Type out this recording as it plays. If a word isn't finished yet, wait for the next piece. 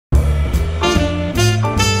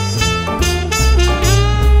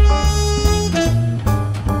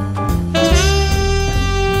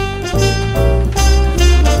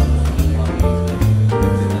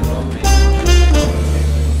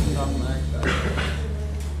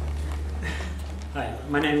Hi,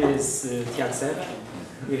 my name is Tiago Serra.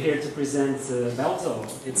 We're here to present Belto.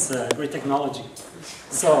 It's a great technology.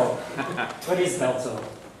 So, what is Belto?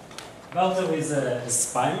 Belto is a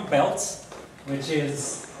Spime belt, which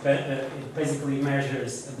is it basically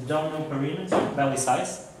measures abdominal perimeter, belly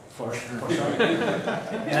size, for short.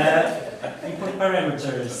 Input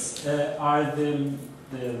parameters are the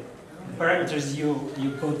parameters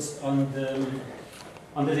you put on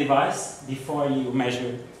the device before you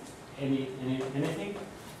measure anything.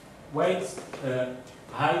 Weight,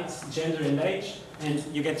 height, gender, and age, and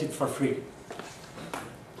you get it for free.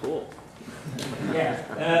 Cool.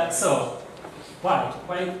 Yeah. So, why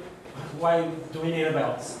do we need a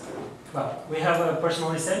belt? Well, we have a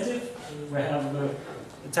personal incentive. We have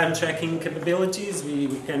time tracking capabilities. We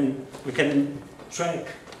can track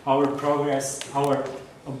our progress, our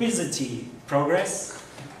obesity progress.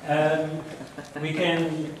 We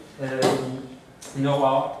can know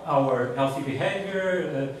our healthy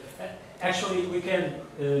behavior. Actually, we can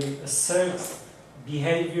assert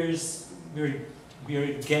behaviors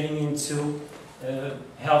we're getting into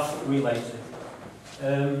health related.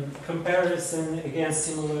 Comparison against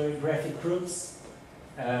similar graphic groups.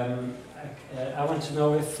 I want to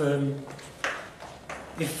know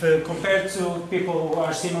if compared to people who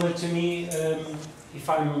are similar to me, if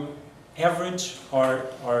I'm average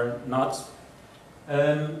or not.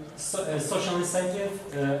 Social incentive,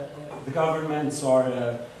 the government or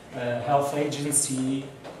a health agency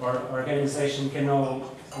or organization can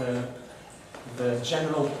know the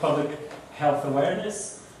general public health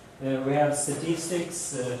awareness. We have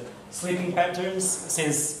statistics, sleeping patterns.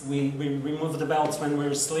 Since we remove the belts when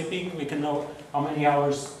we're sleeping, we can know how many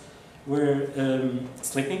hours we're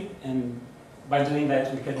sleeping, and by doing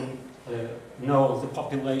that we can know the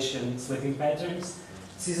population sleeping patterns.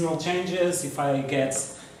 Seasonal changes, if I get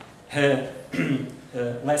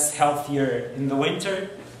less healthier in the winter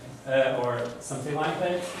or something like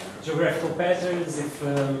that. Geographical patterns, if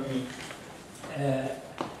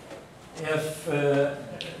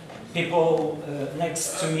people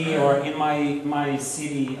next to me or in my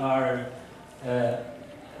city are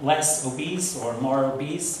less obese or more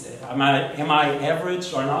obese, am I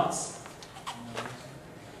average or not?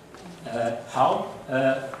 How?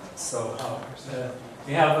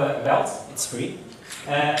 We have a belt, it's free.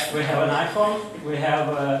 We have an iPhone, we have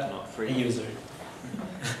a user.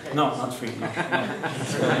 No, not free.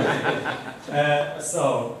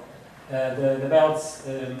 The belt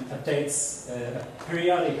updates,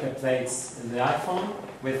 periodic updates in the iPhone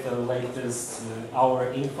with the latest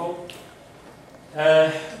hour info.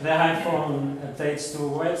 The iPhone updates to a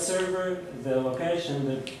web server, the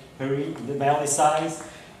location, the belly size,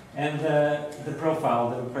 and the profile,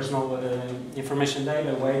 the personal information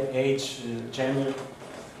data, weight, age, gender.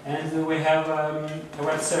 And we have a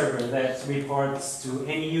web server that reports to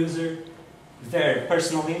any user their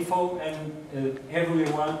personal info and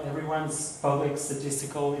everyone's public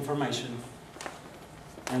statistical information.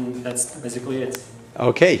 And that's basically it.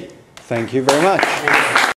 Okay, thank you very much.